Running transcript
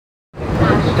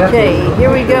Okay,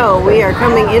 here we go. We are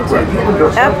coming into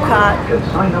Epcot.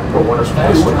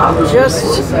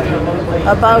 Just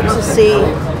about to see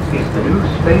the new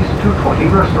Space 220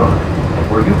 restaurant,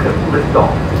 where you can lift off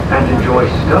and enjoy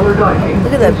stellar dining.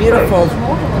 Look at that beautiful.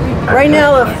 Right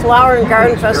now the Flower and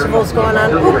Garden Festival is going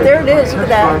on. Oh, there it is. Look at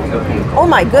that. Oh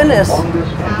my goodness.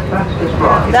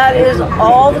 That is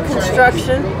all the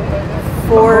construction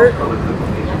for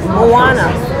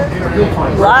Moana.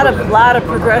 Lot of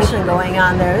progression going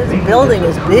on there. This building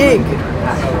is big.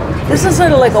 This is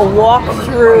sort of like a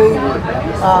walk-through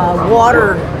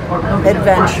water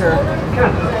adventure,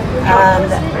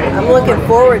 and I'm looking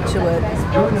forward to it.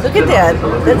 Look at that.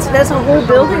 That's a whole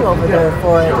building over there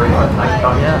for it.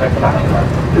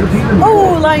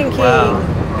 Oh, Lion King.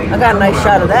 I got a nice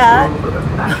shot of that.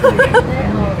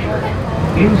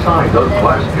 Inside those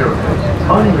glass pyramids,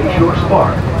 unleash your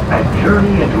spark and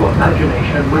journey into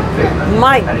imagination with figments.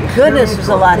 My goodness, there's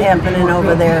a lot happening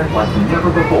over there. Like never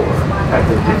before at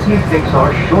the Disney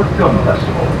Pixar Short Film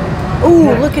Festival.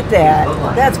 Ooh, look at that.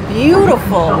 That's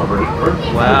beautiful.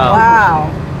 Wow.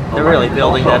 Wow. They're really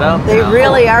building that up. They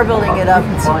really are building it up.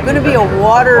 It's going to be a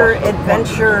water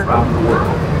adventure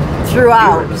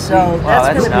throughout, so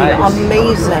that's going to nice. be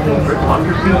amazing.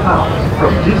 Undersea House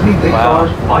from Disney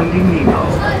Pixar's Finding Nemo.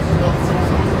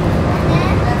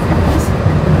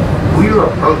 We're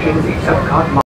approaching the Epcot